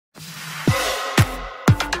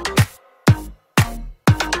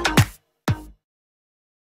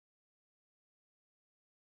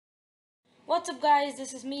What's up guys,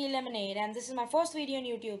 this is me Lemonade and this is my first video on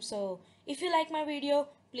YouTube. So if you like my video,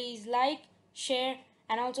 please like, share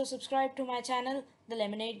and also subscribe to my channel The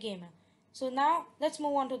Lemonade Gamer. So now let's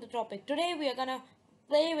move on to the topic. Today we are gonna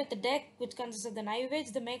play with the deck which consists of the Knife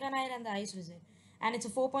Witch, the Mega Knight and the Ice Wizard. And it's a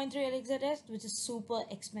 4.3 elixir test which is super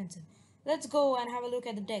expensive. Let's go and have a look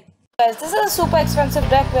at the deck. Guys, this is a super expensive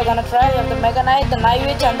deck we're gonna try. We have the Mega Knight, the Knife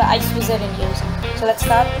Witch and the Ice Wizard in use. So let's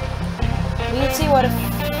start. We'll see what if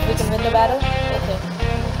we can win the battle. Okay.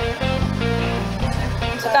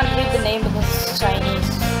 So I can't read the name because it's Chinese.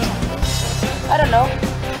 I don't know.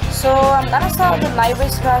 So I'm gonna start with the Knife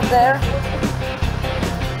Witch right there.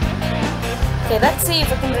 Okay, let's see if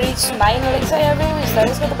we can reach 9 elixir every week.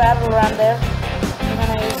 Let's get the battle around there. I'm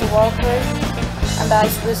gonna use the Valkyrie and the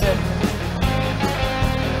Ice Wizard.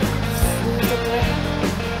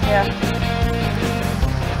 Yeah.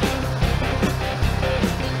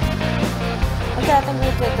 Okay, I think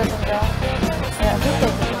we'll take the thing down. Yeah, we'll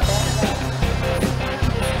take the thing down.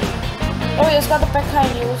 Oh, it's got the P.E.K.K.A. in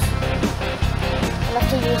use. I'll have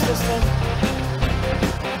to use this thing.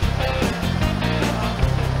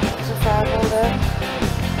 There's a fireball there.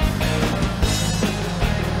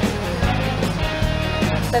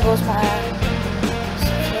 There goes my hand.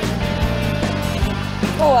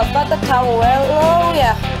 Oh, I've got the tower. Well, oh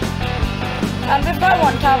yeah. And we've got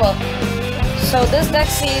one tower. So this deck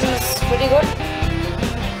seems pretty good.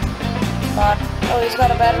 But, oh, he's got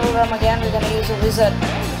a battle ram again. We're gonna use a wizard. I'm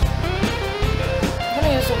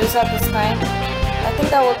gonna use a wizard this time. I think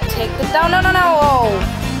that will take it down. No. Oh.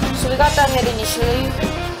 So we got that hit initially.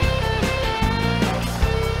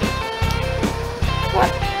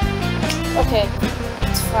 What? Okay.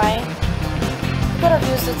 It's fine. Could have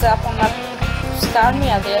used the zap on that. Scar me,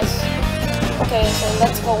 I guess. Okay, so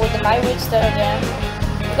let's go with the Knife Witch there again.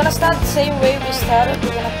 We're gonna start the same way we started.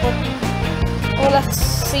 We're gonna put... Oh, let's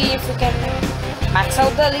see if we can max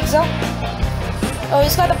out the elixir. Oh,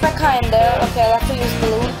 he's got a P.E.K.K.A. in there. Okay, I'll have to use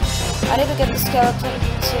balloon. I need to get the skeleton.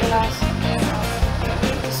 It's really nice.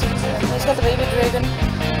 He's got the baby dragon.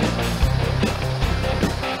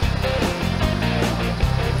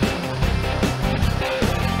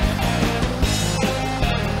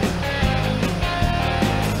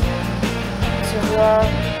 So we are...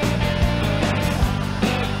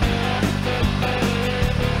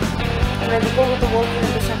 Ready to go with the Valkyrie in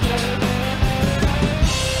the center.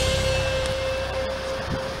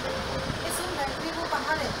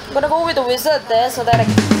 I'm gonna go with the wizard there so that I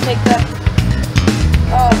can take that.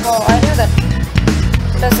 Oh, I knew that.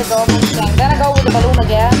 There's a dormant thing. Then I go with the balloon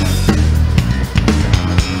again.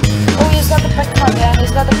 Oh, he's got the P.E.K.K.A. again.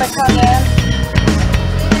 He's got the P.E.K.K.A. again.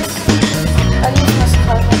 I'll use my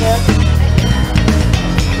skull again.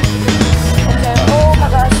 Okay, oh my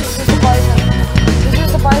gosh, this is the poison. This is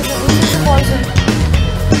the poison. Poison.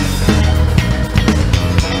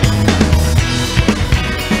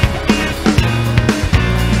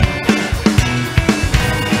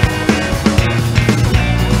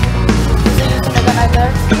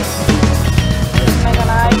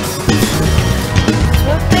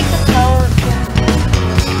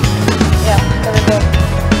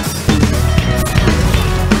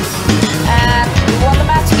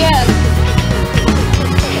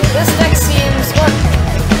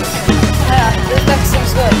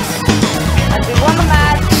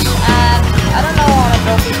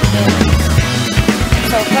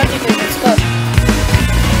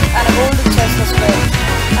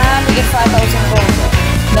 And we get 5,000 gold.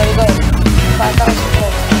 There we go. 5,000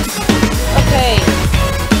 gold. Okay.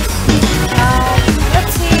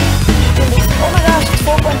 Let's see. Oh my gosh, it's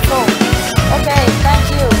 4.4. Okay, thank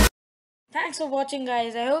you. Thanks for watching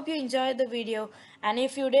guys. I hope you enjoyed the video. And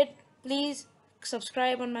if you did, please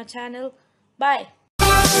subscribe on my channel. Bye.